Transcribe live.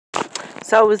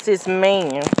So is this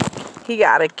man. He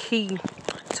got a key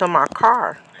to my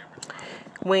car.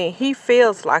 When he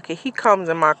feels like it, he comes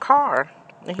in my car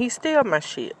and he steals my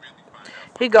shit.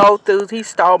 He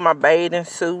stole my bathing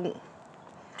suit.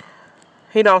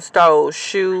 He done stole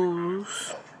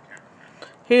shoes.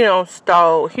 He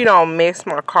don't mess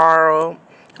my car up.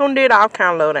 He done did all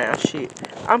kind of low down shit.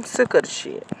 I'm sick of the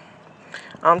shit.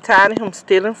 I'm tired of him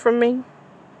stealing from me.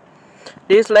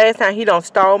 This last time he done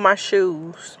stole my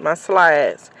shoes, my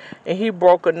slides, and he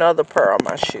broke another pair of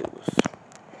my shoes.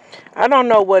 I don't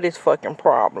know what his fucking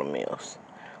problem is.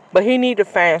 But he need to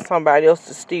find somebody else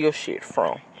to steal shit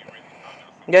from.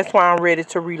 That's why I'm ready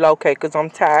to relocate, because I'm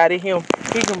tired of him.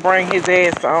 He can bring his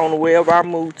ass on wherever I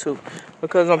move to,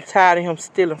 because I'm tired of him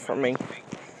stealing from me.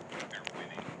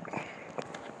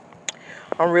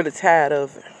 I'm really tired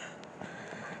of it.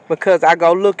 Because I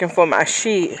go looking for my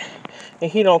shit, and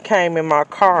he done came in my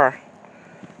car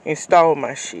and stole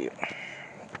my shit.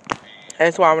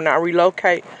 That's why when I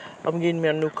relocate, I'm getting me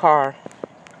a new car.